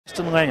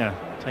Langer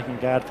taking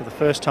guard for the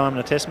first time in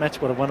a test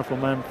match. What a wonderful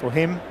moment for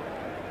him.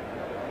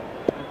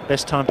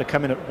 Best time to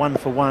come in at 1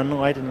 for 1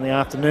 late in the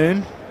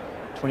afternoon.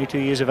 22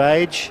 years of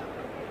age.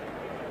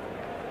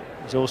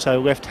 He's also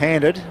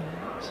left-handed.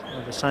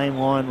 So the same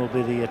line will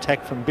be the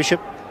attack from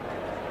Bishop.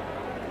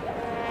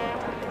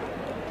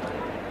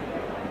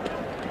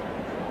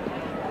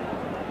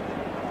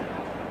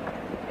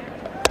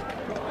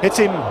 Hits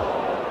him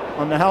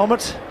on the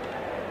helmet.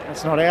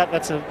 That's not out.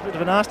 That's a bit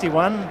of a nasty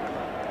one.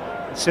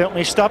 It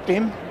certainly stopped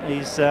him.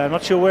 He's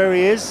not sure where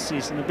he is.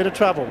 He's in a bit of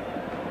trouble.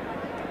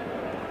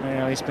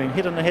 Now, he's been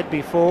hit on the head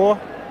before.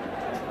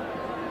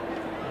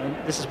 And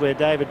this is where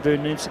David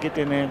Boone needs to get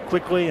down there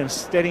quickly and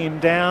steady him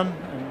down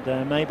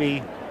and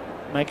maybe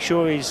make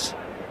sure he's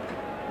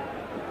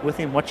with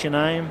him. What's your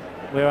name?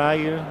 Where are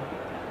you?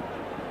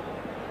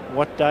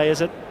 What day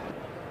is it?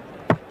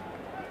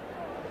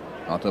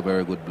 Not a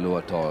very good blow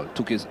at all.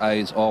 Took his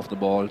eyes off the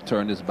ball,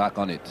 turned his back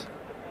on it.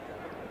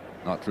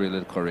 Not really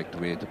the correct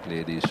way to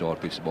play these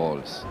short pitch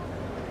balls.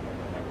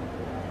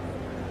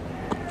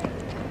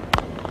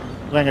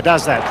 Langer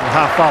does that with a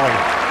half volley.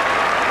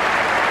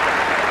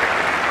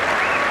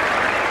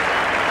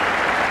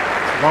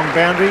 Long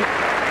boundary.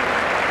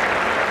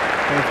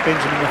 And if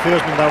Benjamin the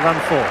fieldsman, they'll run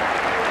 4.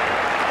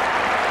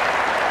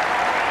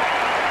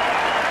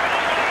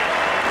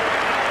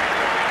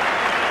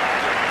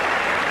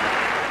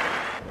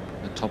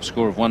 The top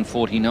score of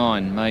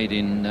 149 made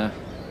in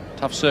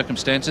tough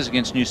circumstances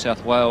against New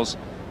South Wales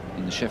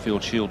in the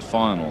Sheffield Shield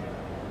final.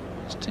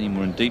 His team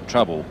were in deep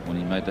trouble when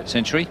he made that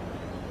century.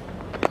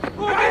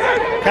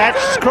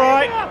 Catch,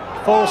 cry,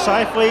 falls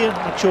safely. I'm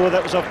not sure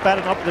that was off bat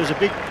or not, but there's a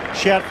big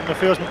shout from the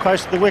fieldsman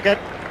close to the wicket.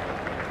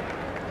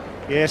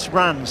 Yes,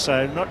 run,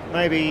 so not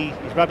maybe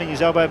he's rubbing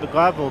his elbow with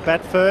glove or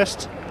bat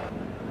first.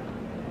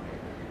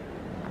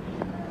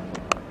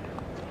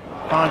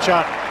 Fine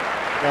shot.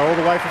 Go all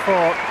the way for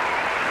 4.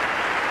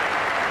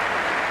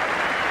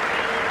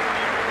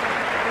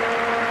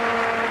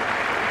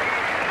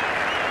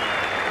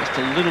 Just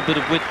a little bit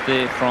of width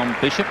there from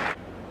Bishop.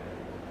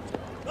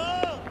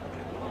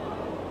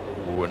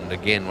 And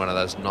again, one of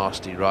those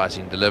nasty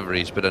rising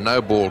deliveries, but a no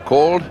ball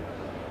called.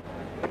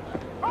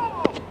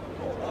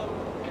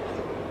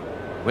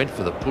 Went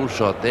for the pull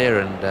shot there,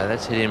 and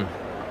that's hit him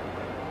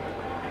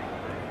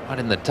right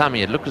in the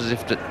tummy. It looked as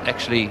if it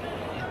actually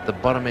hit the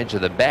bottom edge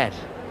of the bat,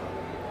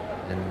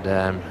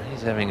 and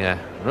he's having a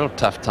real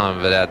tough time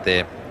of it out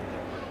there.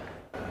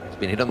 He's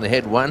been hit on the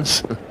head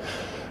once.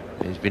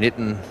 He's been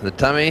hitting the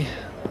tummy.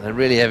 They're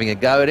really having a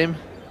go at him.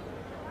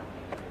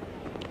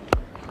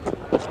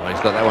 Oh,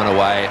 he's got that one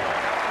away.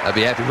 I'll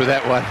be happy with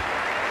that one.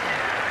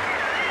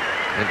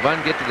 It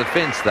won't get to the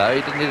fence though.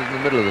 He didn't hit it in the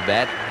middle of the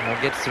bat.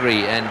 I'll get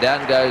 3, and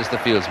down goes the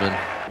fieldsman.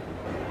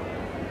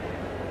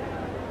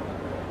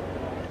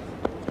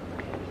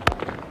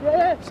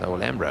 So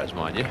will Ambrose,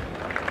 mind you.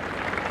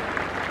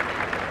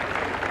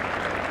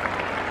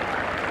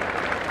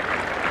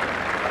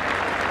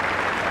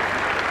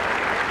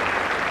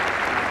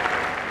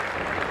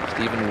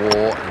 Stephen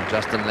Waugh and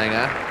Justin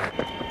Langer.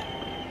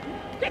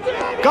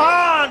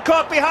 Gone!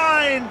 Caught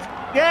behind!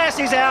 Yes,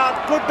 he's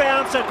out. Good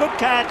bouncer, good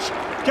catch.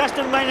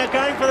 Justin Langer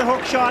going for the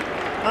hook shot.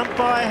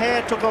 Umpire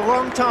Hare took a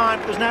long time.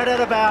 There's no doubt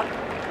about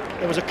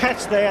there was a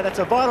catch there. That's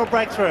a vital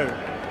breakthrough.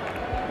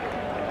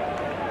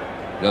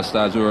 Just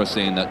as we were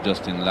saying that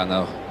Justin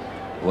Langer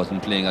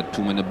wasn't playing at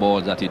too many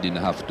balls that he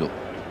didn't have to.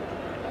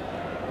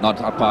 Not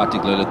a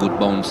particularly good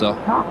bouncer,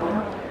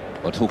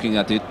 but hooking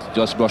at it,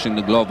 just brushing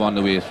the glove on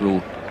the way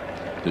through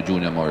to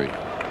Junior Murray.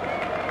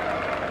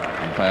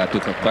 Umpire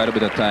took quite a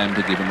bit of time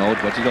to give him out,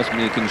 but he just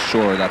making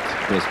sure that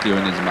it was clear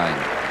in his mind.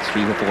 It's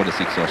 3 for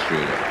 46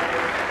 Australia.